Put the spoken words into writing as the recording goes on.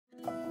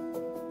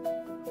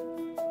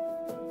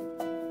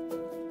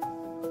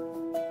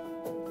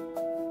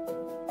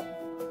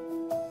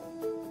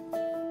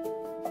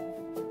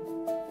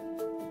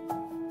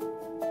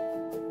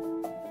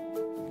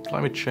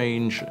Climate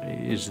change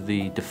is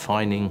the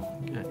defining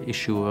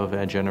issue of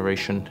our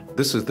generation.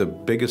 This is the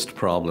biggest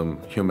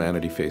problem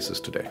humanity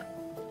faces today,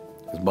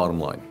 is bottom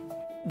line.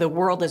 The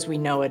world as we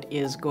know it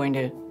is going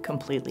to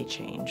completely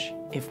change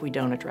if we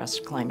don't address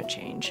climate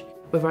change.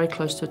 We're very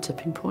close to a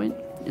tipping point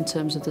in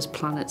terms of this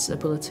planet's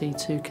ability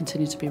to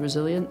continue to be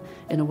resilient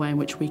in a way in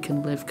which we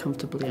can live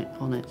comfortably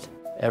on it.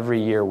 Every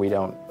year we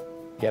don't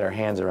get our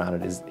hands around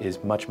it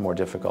is much more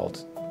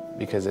difficult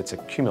because it's a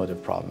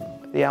cumulative problem.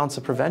 The ounce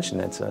of prevention,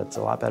 it's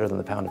a lot better than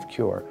the pound of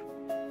cure.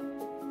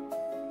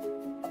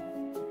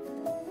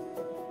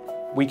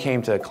 We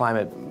came to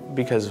climate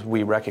because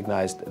we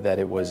recognized that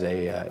it was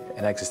an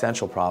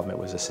existential problem, it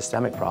was a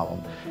systemic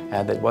problem,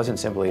 and that wasn't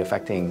simply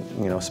affecting,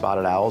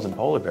 spotted owls and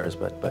polar bears,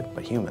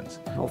 but humans.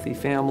 Healthy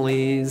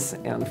families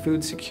and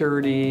food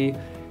security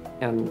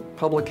and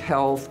public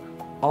health,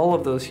 all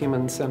of those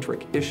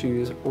human-centric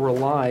issues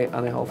rely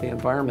on a healthy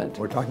environment.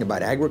 We're talking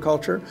about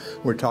agriculture,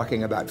 we're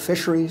talking about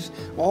fisheries,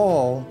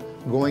 all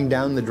going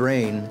down the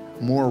drain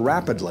more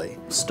rapidly.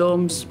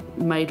 Storms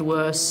made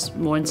worse,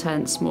 more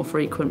intense, more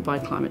frequent by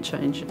climate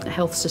change.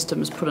 Health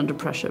systems put under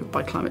pressure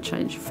by climate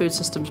change. Food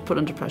systems put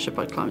under pressure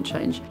by climate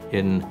change.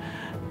 In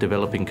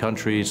developing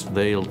countries,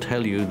 they'll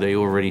tell you they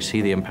already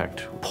see the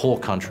impact. Poor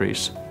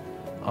countries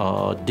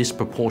are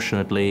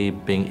disproportionately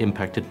being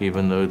impacted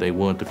even though they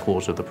weren't the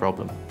cause of the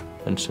problem.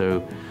 And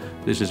so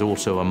this is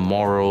also a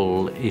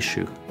moral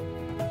issue.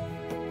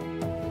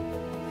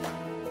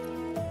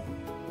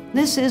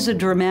 This is a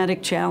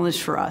dramatic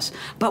challenge for us,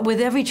 but with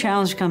every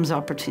challenge comes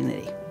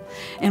opportunity.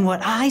 And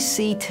what I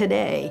see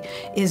today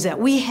is that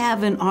we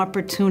have an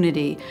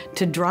opportunity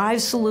to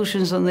drive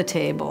solutions on the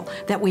table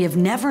that we have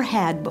never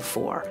had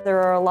before.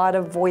 There are a lot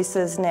of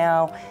voices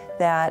now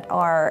that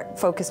are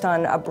focused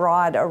on a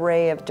broad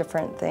array of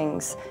different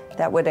things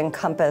that would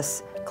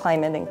encompass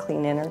climate and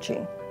clean energy.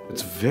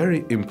 It's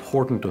very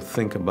important to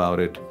think about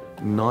it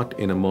not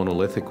in a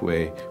monolithic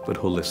way, but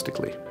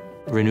holistically.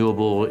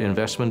 Renewable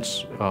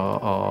investments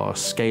are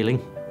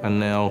scaling, and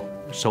now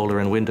solar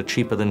and wind are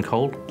cheaper than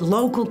coal.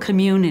 Local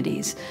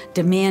communities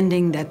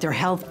demanding that their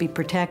health be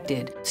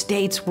protected,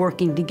 states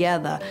working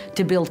together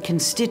to build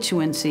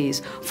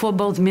constituencies for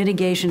both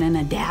mitigation and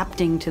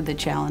adapting to the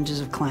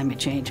challenges of climate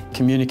change.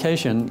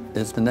 Communication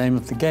is the name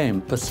of the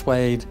game.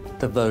 Persuade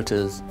the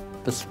voters,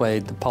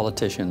 persuade the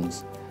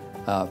politicians,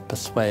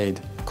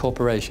 persuade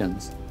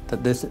corporations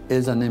that this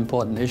is an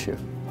important issue.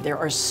 There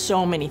are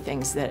so many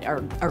things that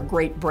are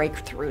great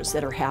breakthroughs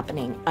that are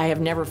happening. I have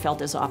never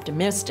felt as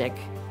optimistic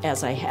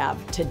as I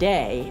have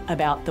today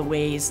about the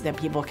ways that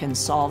people can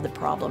solve the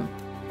problem.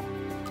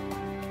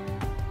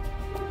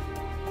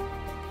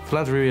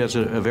 Philanthropy has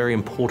a very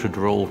important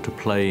role to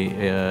play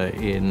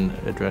in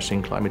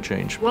addressing climate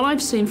change. What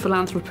I've seen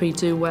philanthropy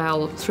do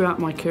well throughout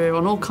my career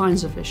on all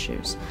kinds of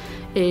issues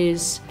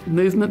is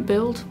movement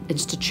build,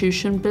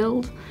 institution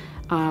build,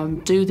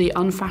 do the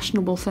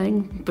unfashionable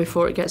thing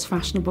before it gets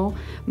fashionable,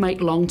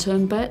 make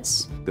long-term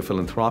bets. The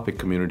philanthropic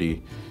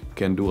community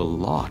can do a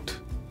lot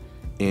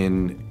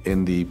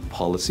in the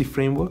policy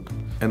framework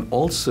and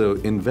also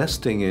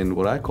investing in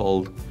what I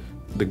call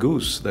the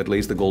goose that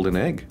lays the golden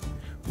egg,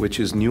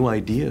 which is new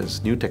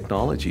ideas, new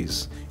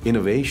technologies,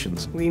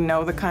 innovations. We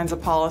know the kinds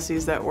of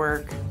policies that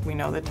work. We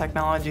know the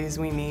technologies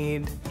we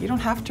need. You don't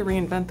have to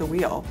reinvent the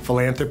wheel.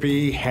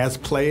 Philanthropy has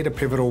played a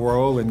pivotal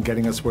role in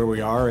getting us where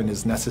we are and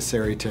is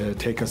necessary to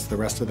take us the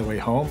rest of the way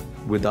home.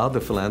 Without the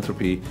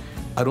philanthropy,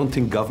 I don't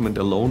think government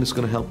alone is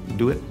going to help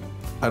do it.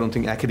 I don't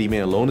think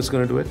academia alone is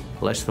going to do it.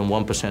 Less than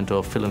 1%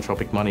 of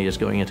philanthropic money is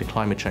going into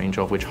climate change,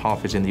 of which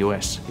half is in the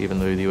US, even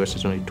though the US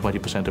is only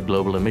 20% of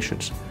global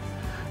emissions.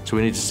 So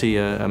we need to see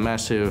a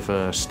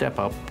massive step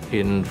up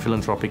in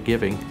philanthropic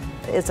giving.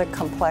 It's a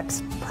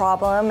complex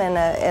problem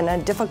and a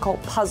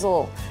difficult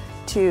puzzle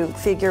to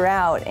figure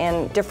out,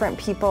 and different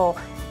people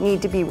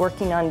need to be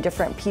working on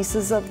different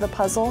pieces of the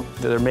puzzle.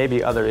 There may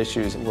be other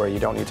issues where you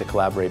don't need to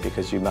collaborate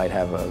because you might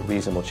have a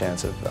reasonable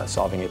chance of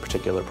solving a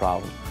particular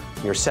problem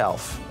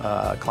yourself.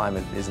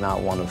 Climate is not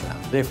one of them.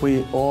 If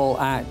we all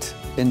act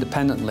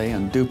independently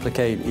and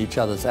duplicate each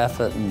other's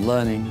effort and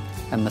learning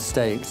and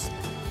mistakes,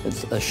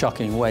 it's a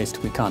shocking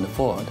waste we can't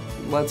afford.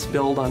 Let's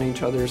build on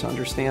each other's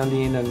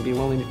understanding and be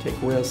willing to take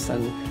risks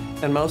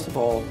and most of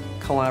all,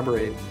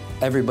 collaborate.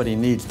 Everybody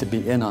needs to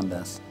be in on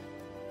this.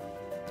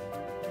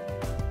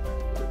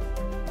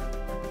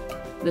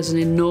 There's an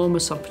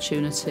enormous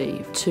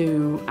opportunity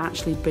to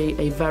actually be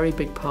a very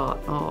big part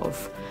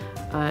of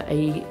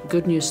a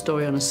good news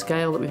story on a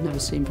scale that we've never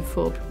seen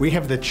before. We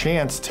have the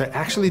chance to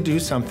actually do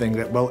something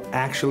that will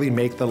actually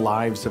make the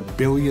lives of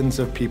billions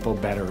of people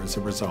better as a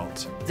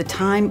result. The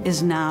time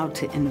is now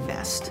to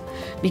invest,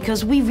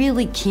 because we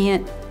really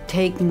can't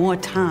take more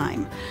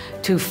time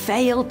to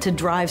fail to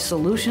drive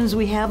solutions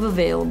we have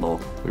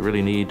available. We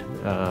really need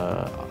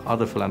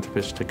other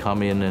philanthropists to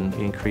come in and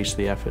increase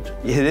the effort.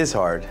 It is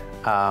hard,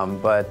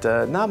 but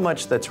not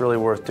much that's really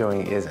worth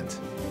doing isn't.